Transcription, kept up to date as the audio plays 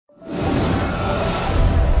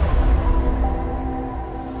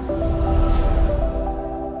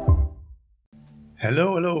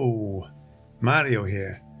Hello, Mario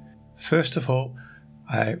here. First of all,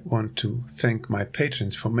 I want to thank my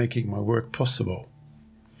patrons for making my work possible.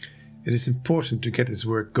 It is important to get this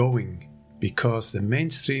work going because the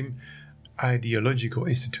mainstream ideological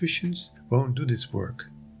institutions won't do this work.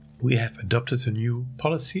 We have adopted a new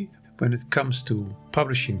policy when it comes to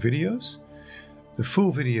publishing videos. The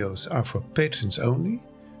full videos are for patrons only,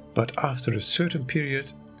 but after a certain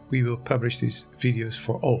period we will publish these videos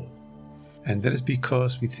for all. And that is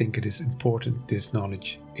because we think it is important this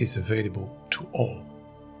knowledge is available to all.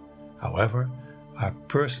 However, I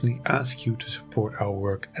personally ask you to support our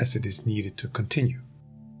work as it is needed to continue.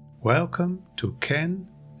 Welcome to Cairn,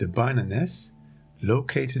 the Barnenez,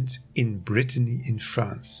 located in Brittany in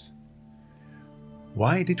France.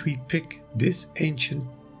 Why did we pick this ancient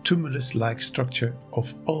tumulus-like structure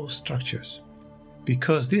of all structures?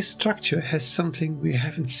 Because this structure has something we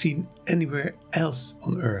haven't seen anywhere else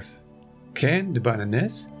on Earth. Cairn, the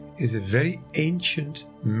Barnenez, is a very ancient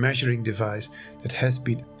measuring device that has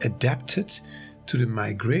been adapted to the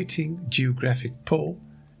migrating geographic pole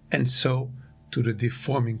and so to the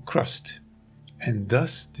deforming crust, and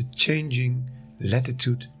thus the changing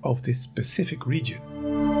latitude of this specific region.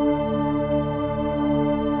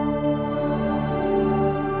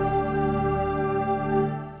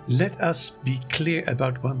 Let us be clear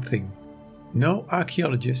about one thing. No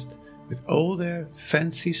archaeologist, with all their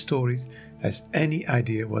fancy stories, has any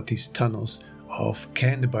idea what these tunnels of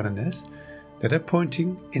Cairn the Barnenez that are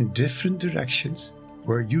pointing in different directions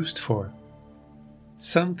were used for.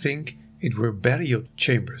 Some think it were burial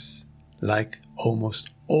chambers, like almost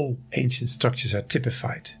all ancient structures are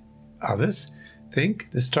typified. Others think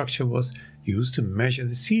the structure was used to measure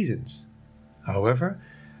the seasons. However,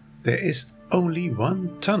 there is only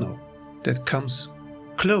one tunnel that comes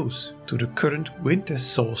close to the current winter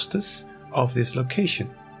solstice of this location.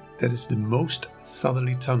 That is the most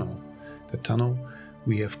southerly tunnel, the tunnel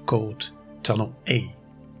we have called Tunnel A.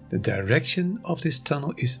 The direction of this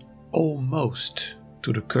tunnel is almost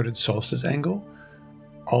to the current solstice angle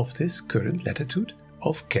of this current latitude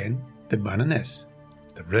of Cairn the Barnenez.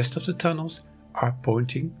 The rest of the tunnels are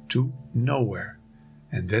pointing to nowhere,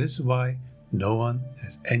 and that is why no one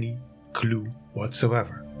has any clue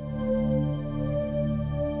whatsoever.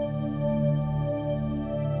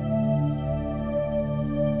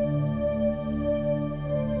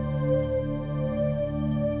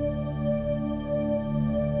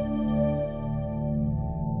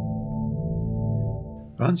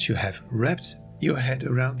 Once you have wrapped your head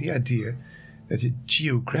around the idea that the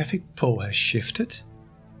geographic pole has shifted,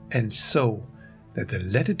 and so that the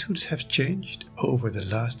latitudes have changed over the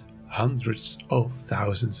last hundreds of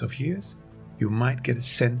thousands of years, you might get a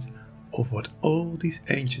sense of what all these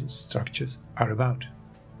ancient structures are about.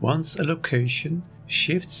 Once a location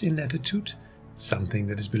shifts in latitude, something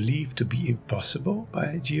that is believed to be impossible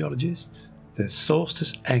by geologists, the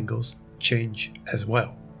solstice angles change as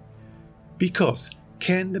well. Because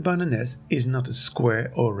Cairn the Barnenez is not a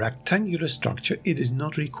square or rectangular structure, it is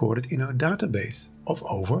not recorded in our database of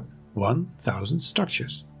over 1,000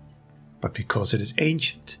 structures. But because it is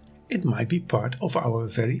ancient, it might be part of our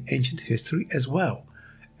very ancient history as well,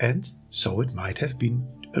 and so it might have been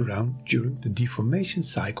around during the deformation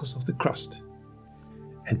cycles of the crust.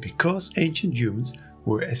 And because ancient humans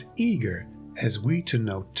were as eager as we to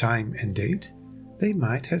know time and date, they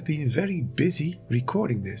might have been very busy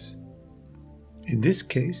recording this. In this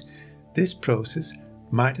case, this process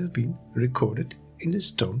might have been recorded in the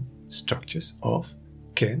stone structures of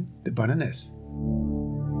Cairn the Barnenez.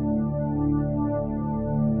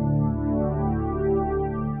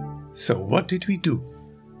 So what did we do?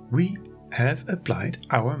 We have applied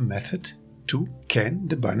our method to Cairn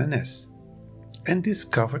the Barnenez and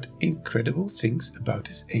discovered incredible things about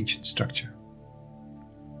this ancient structure.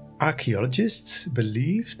 Archaeologists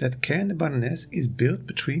believe that Cairn the Barnenez is built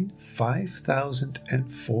between 5,000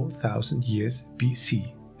 and 4,000 years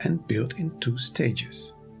BC and built in 2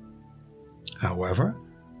 stages. However,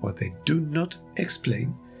 what they do not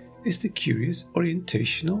explain is the curious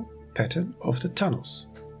orientational pattern of the tunnels.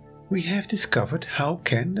 We have discovered how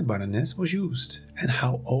Cairn the Barnenez was used and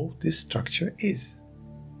how old this structure is.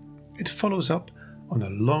 It follows up on a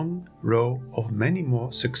long row of many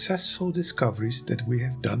more successful discoveries that we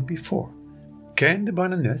have done before. Cairn the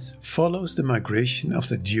Barnenez follows the migration of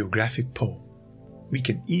the geographic pole. We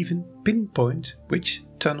can even pinpoint which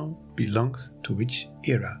tunnel belongs to which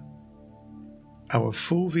era. Our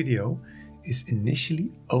full video is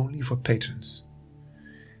initially only for patrons.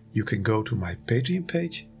 You can go to my Patreon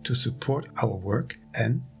page to support our work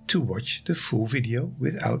and to watch the full video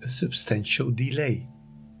without a substantial delay.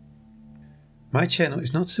 My channel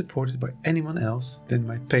is not supported by anyone else than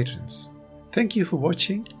my patrons. Thank you for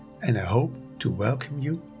watching, and I hope to welcome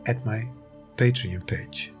you at my Patreon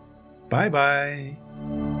page. Bye bye!